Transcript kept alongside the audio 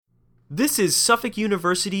This is Suffolk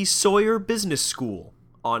University Sawyer Business School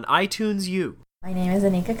on iTunes U. My name is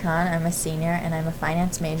Anika Khan. I'm a senior and I'm a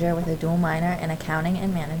finance major with a dual minor in accounting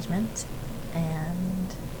and management.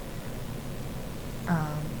 And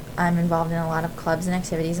I'm involved in a lot of clubs and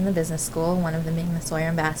activities in the business school, one of them being the Sawyer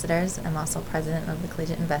Ambassadors. I'm also president of the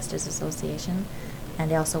Collegiate Investors Association,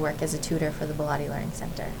 and I also work as a tutor for the Bellotti Learning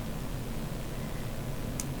Center.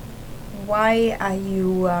 Why are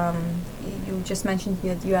you, you just mentioned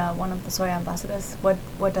that you are one of the Sawyer Ambassadors. What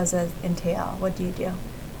does it entail? What do you do?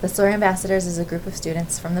 The Sawyer Ambassadors is a group of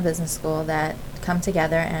students from the business school that come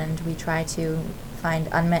together and we try to find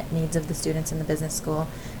unmet needs of the students in the business school,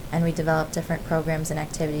 and we develop different programs and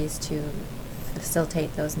activities to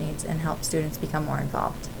facilitate those needs and help students become more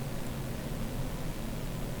involved.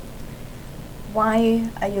 Why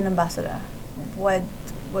are you an ambassador? What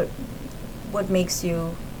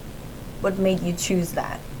made you choose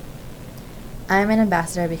that? I'm an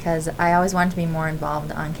ambassador because I always wanted to be more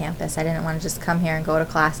involved on campus. I didn't want to just come here and go to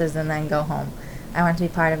classes and then go home. I wanted to be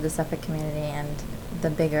part of the Suffolk community and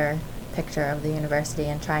the bigger picture of the university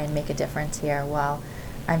and try and make a difference here while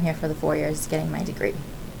I'm here for the 4 years getting my degree.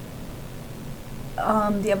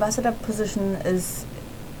 The ambassador position is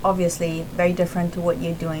obviously very different to what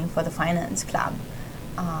you're doing for the finance club.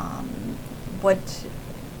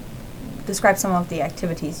 Describe some of the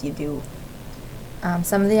activities you do.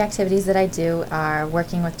 Some of the activities that I do are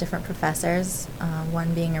working with different professors,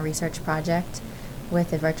 one being a research project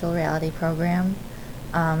with a virtual reality program.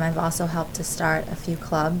 I've also helped to start a few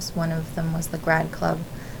clubs. One of them was the grad club,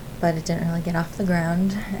 but it didn't really get off the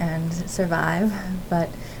ground and survive. But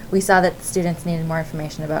we saw that the students needed more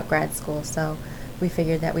information about grad school, so we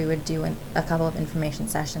figured that we would do a couple of information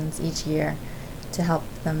sessions each year to help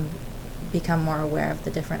them become more aware of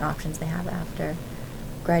the different options they have after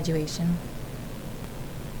graduation.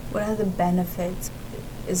 What are the benefits?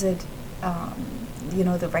 Is it,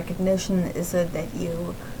 the recognition? Is it that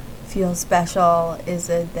you feel special? Is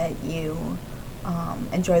it that you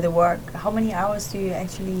enjoy the work? How many hours do you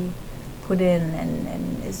actually put in?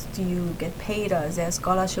 And do you get paid, or is there a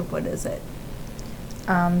scholarship? What is it?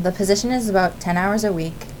 The position is about 10 hours a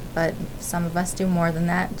week, but some of us do more than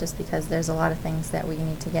that just because there's a lot of things that we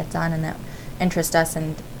need to get done and that interest us,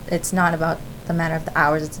 and it's not about the matter of the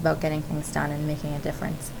hours, it's about getting things done and making a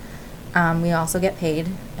difference. We also get paid.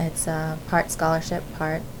 It's part scholarship,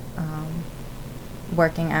 part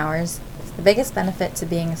working hours. The biggest benefit to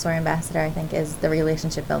being a Sawyer Ambassador, I think, is the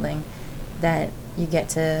relationship building, that you get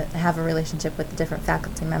to have a relationship with the different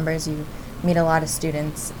faculty members. You meet a lot of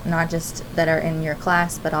students, not just that are in your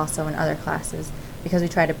class, but also in other classes, because we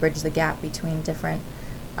try to bridge the gap between different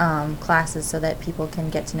classes so that people can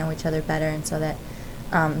get to know each other better, and so that,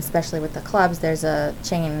 especially with the clubs, there's a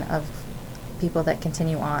chain of people that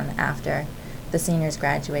continue on after the seniors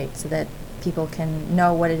graduate, so that people can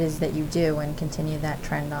know what it is that you do and continue that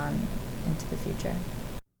trend on into the future.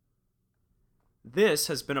 This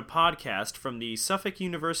has been a podcast from the Suffolk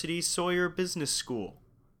University Sawyer Business School.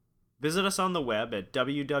 Visit us on the web at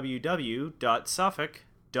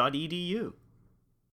www.suffolk.edu.